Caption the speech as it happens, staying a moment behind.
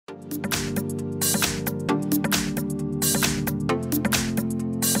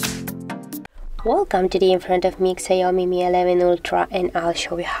Welcome to the in front of me Xiaomi Mi 11 Ultra, and I'll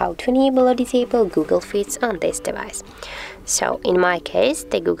show you how to enable or disable Google Feeds on this device. So in my case,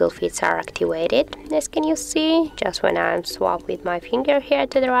 the Google Feeds are activated. As can you see, just when I'm swap with my finger here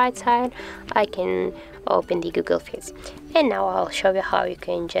to the right side, I can open the Google Feeds. And now I'll show you how you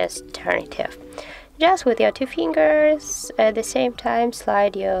can just turn it off. Just with your two fingers at the same time,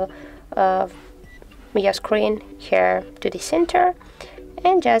 slide your screen here to the center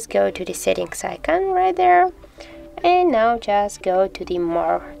and just go to the settings icon right there, and now just go to the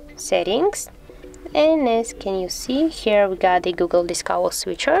more settings, and as can you see here, we got the Google Discover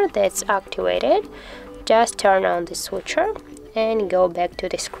switcher that's activated. Just turn on the switcher and go back to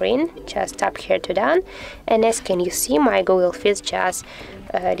the screen, just tap here to done, and as can you see, my Google Feeds just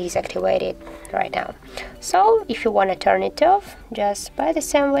deactivated right now. So if you want to turn it off, just by the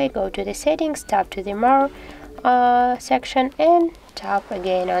same way, go to the settings, tap to the more section and tap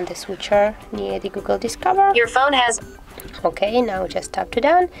again on the switcher near the Google Discover. Your phone has... Okay, now just tap to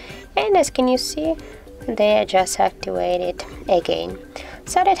done, and as can you see, they are just activated again.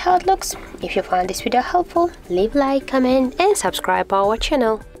 So that's how it looks. If you found this video helpful, leave a like, comment and subscribe our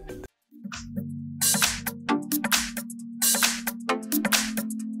channel.